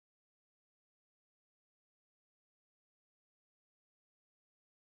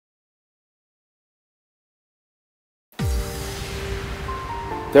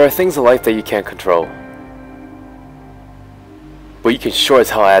There are things in life that you can't control, but you can sure as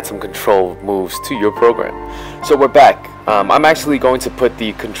hell add some control moves to your program. So we're back. I'm actually going to put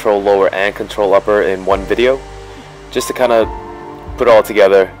the control lower and control upper in one video, just to kind of put it all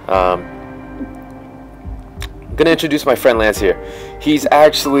together. I'm going to introduce my friend Lance here. He's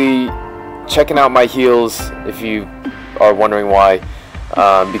actually checking out my heels, if you are wondering why,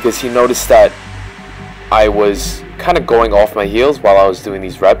 because he noticed that I was kind of going off my heels while I was doing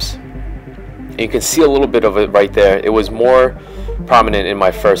these reps. And you can see a little bit of it right there. It was more prominent in my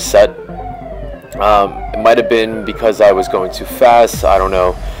first set. It might have been because I was going too fast, I don't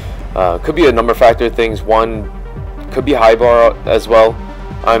know. Could be a number of factor things. One could be high bar as well.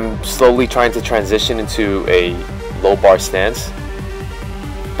 I'm slowly trying to transition into a low bar stance,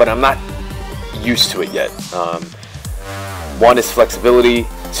 but I'm not used to it yet. One is flexibility,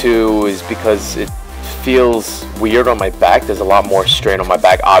 two is because it feels weird on my back. There's a lot more strain on my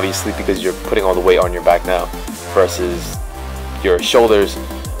back, obviously, because you're putting all the weight on your back now versus your shoulders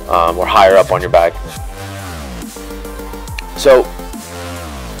or higher up on your back. So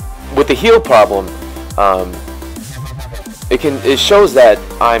with the heel problem, it shows that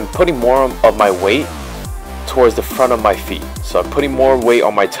I'm putting more of my weight towards the front of my feet. So I'm putting more weight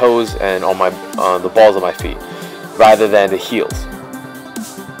on my toes and on the balls of my feet rather than the heels.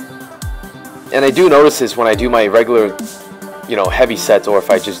 And I do notice this when I do my regular, heavy sets, or if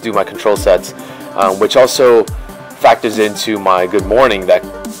I just do my control sets, which also factors into my good morning that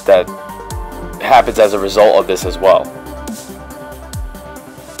happens as a result of this as well.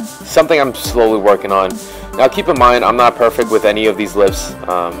 Something I'm slowly working on. Now keep in mind, I'm not perfect with any of these lifts.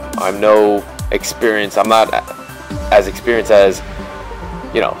 I'm no experience. I'm not as experienced as,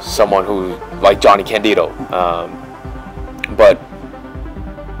 someone who, like Johnny Candito. But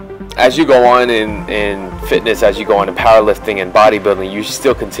as you go on in fitness, as you go on in powerlifting and bodybuilding, you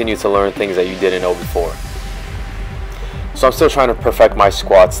still continue to learn things that you didn't know before. So I'm still trying to perfect my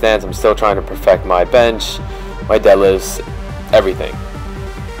squat stance. I'm still trying to perfect my bench, my deadlifts, everything.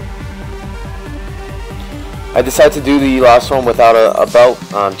 I decided to do the last one without a belt,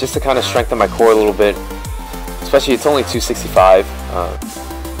 just to kind of strengthen my core a little bit. Especially, it's only 265.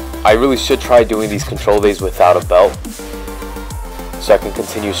 I really should try doing these control days without a belt, so I can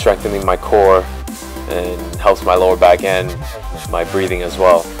continue strengthening my core and helps my lower back and my breathing as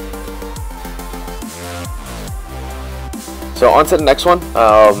well. So on to the next one.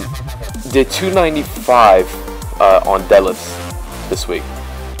 Did 295 on deadlifts this week.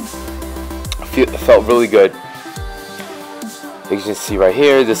 It felt really good. You can see right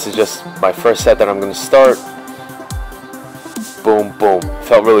here, this is just my first set that I'm going to start. Boom, boom.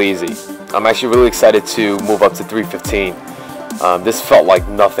 Felt really easy. I'm actually really excited to move up to 315. This felt like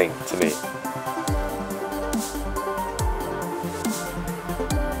nothing to me.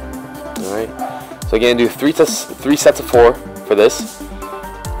 Alright, so again, do three sets of 4 for this.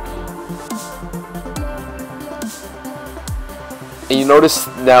 And you notice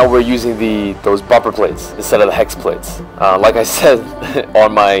now we're using those bumper plates instead of the hex plates. Like I said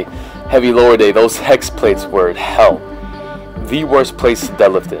on my heavy lower day, those hex plates were hell. The worst place to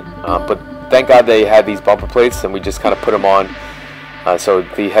deadlift in. But thank God they had these bumper plates, and we just kind of put them on. So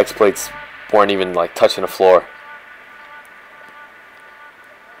the hex plates weren't even like touching the floor.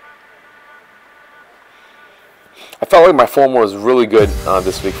 I felt like my form was really good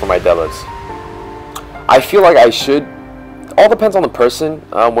this week for my deadlifts. I feel like I should. All depends on the person.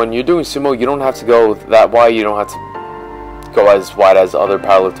 When you're doing sumo, you don't have to go that wide. You don't have to go as wide as other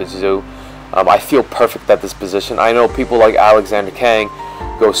powerlifters do. I feel perfect at this position. I know people like Alexander Kang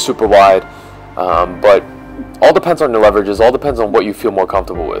go super wide, but all depends on your leverages. All depends on what you feel more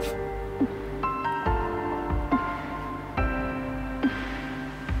comfortable with.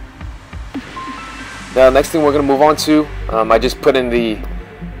 Now, next thing we're going to move on to, I just put in the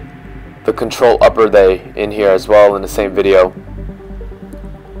control upper day in here as well in the same video.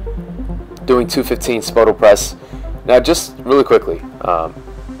 Doing 215 Spoto press. Now, just really quickly,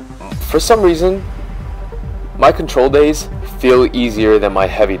 for some reason, my control days feel easier than my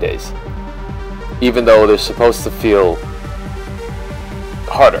heavy days, even though they're supposed to feel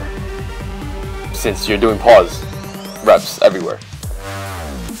harder since you're doing pause reps everywhere.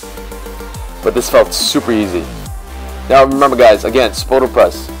 But this felt super easy. Now remember guys, again, Spoto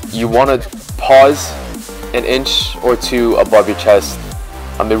press, you want to pause an inch or two above your chest.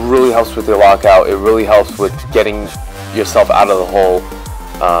 It really helps with your lockout. It really helps with getting yourself out of the hole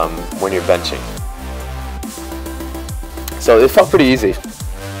when you're benching. So it felt pretty easy.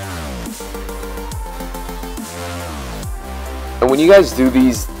 And when you guys do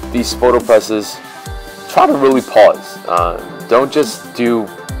these Spoto presses, try to really pause. Don't just do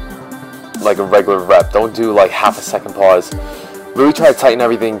like a regular rep. Don't do like half a second pause. Really try to tighten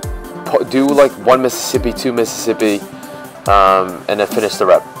everything. Do like 1 Mississippi, 2 Mississippi, and then finish the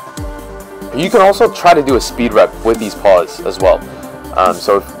rep. You can also try to do a speed rep with these pause as well.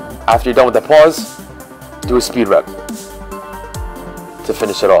 So after you're done with that pause, do a speed rep to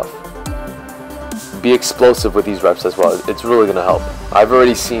finish it off. Be explosive with these reps as well. It's really going to help. I've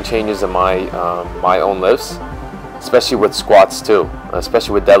already seen changes in my my own lifts, especially with squats too,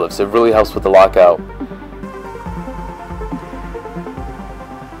 especially with deadlifts. It really helps with the lockout.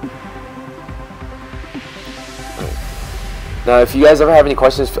 Now, if you guys ever have any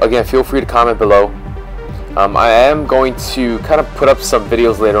questions, again, feel free to comment below. I am going to kind of put up some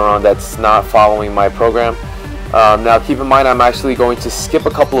videos later on that's not following my program. Now, keep in mind, I'm actually going to skip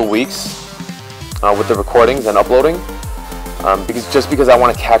a couple of weeks with the recordings and uploading, because I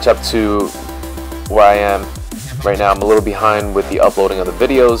want to catch up to where I am right now. I'm a little behind with the uploading of the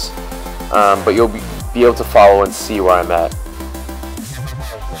videos, but you'll be able to follow and see where I'm at.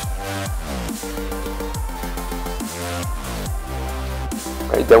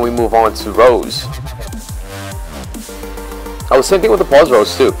 Right, then we move on to rows. Oh, same thing with the pause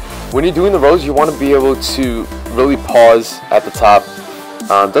rows too. When you're doing the rows, you want to be able to really pause at the top.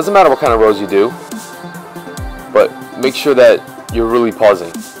 Doesn't matter what kind of rows you do, but make sure that you're really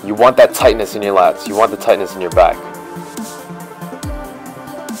pausing. You want that tightness in your lats. You want the tightness in your back.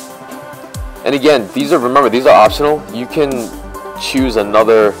 And again, remember, these are optional. You can choose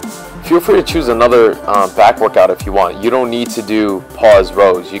another. Feel free to choose another back workout if you want. You don't need to do pause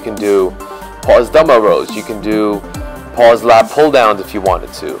rows. You can do pause dumbbell rows. You can do pause lat pull downs if you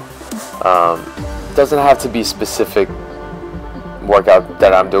wanted to. It doesn't have to be specific workout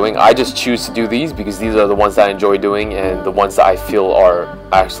that I'm doing. I just choose to do these because these are the ones that I enjoy doing and the ones that I feel are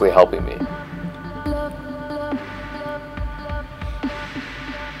actually helping me.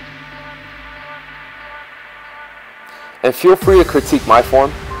 And feel free to critique my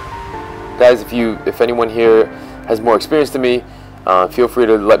form. Guys, if anyone here has more experience than me, feel free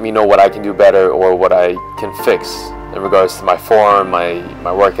to let me know what I can do better or what I can fix in regards to my form,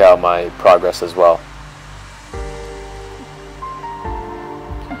 my workout, my progress as well.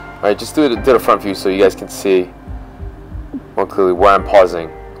 Alright, just do the front view so you guys can see more clearly where I'm pausing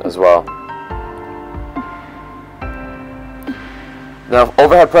as well. Now,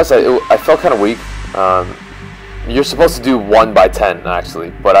 overhead press, I felt kind of weak. You're supposed to do 1 by 10 actually,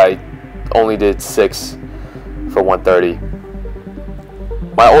 but I only did 6 for 130.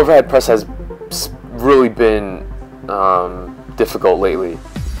 My overhead press has really been difficult lately.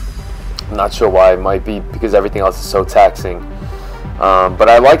 I'm not sure why. It might be because everything else is so taxing. But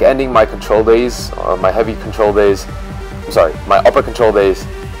I like ending my control days, my heavy control days, my upper control days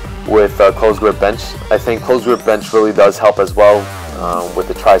with closed grip bench. I think closed grip bench really does help as well with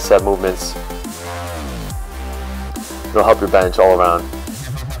the tricep movements. It'll help your bench all around.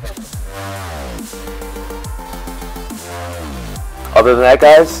 Other than that,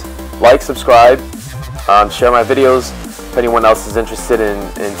 guys, like, subscribe, share my videos. If anyone else is interested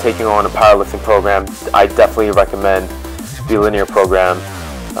in taking on a powerlifting program, I definitely recommend the linear program.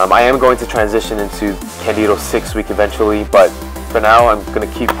 I am going to transition into Candito 6-week eventually, but for now I'm going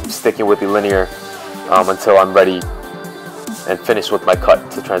to keep sticking with the linear until I'm ready and finished with my cut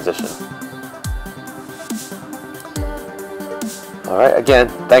to transition. Alright, again,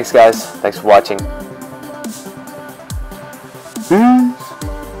 thanks guys. Thanks for watching. Peace.